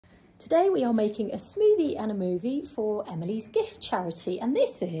Today we are making a smoothie and a movie for Emily's gift charity, and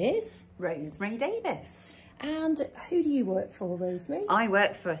this is Rosemary Davies. And who do you work for, Rosemary? I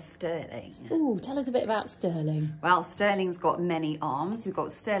work for Sterling. Oh, tell us a bit about Sterling. Well, Sterling's got many arms. We've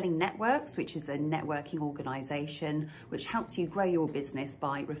got Sterling Networks, which is a networking organisation which helps you grow your business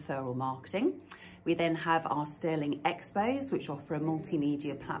by referral marketing. We then have our Sterling Expos, which offer a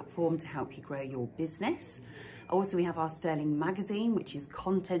multimedia platform to help you grow your business. Also, we have our Sterling Magazine, which is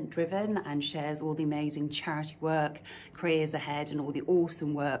content driven and shares all the amazing charity work, careers ahead, and all the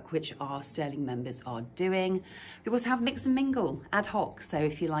awesome work which our Sterling members are doing. We also have Mix and Mingle ad hoc. So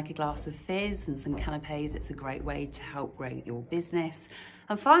if you like a glass of fizz and some canapes, it's a great way to help grow your business.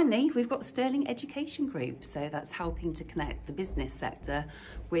 And finally, we've got Sterling Education Group. So that's helping to connect the business sector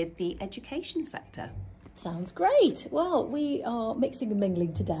with the education sector. Sounds great. Well, we are mixing and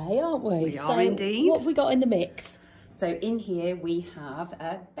mingling today, aren't we? We are indeed. What have we got in the mix? So in here we have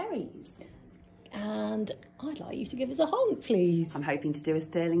berries. And I'd like you to give us a honk, please. I'm hoping to do a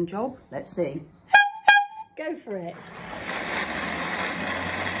sterling job. Let's see. Go for it.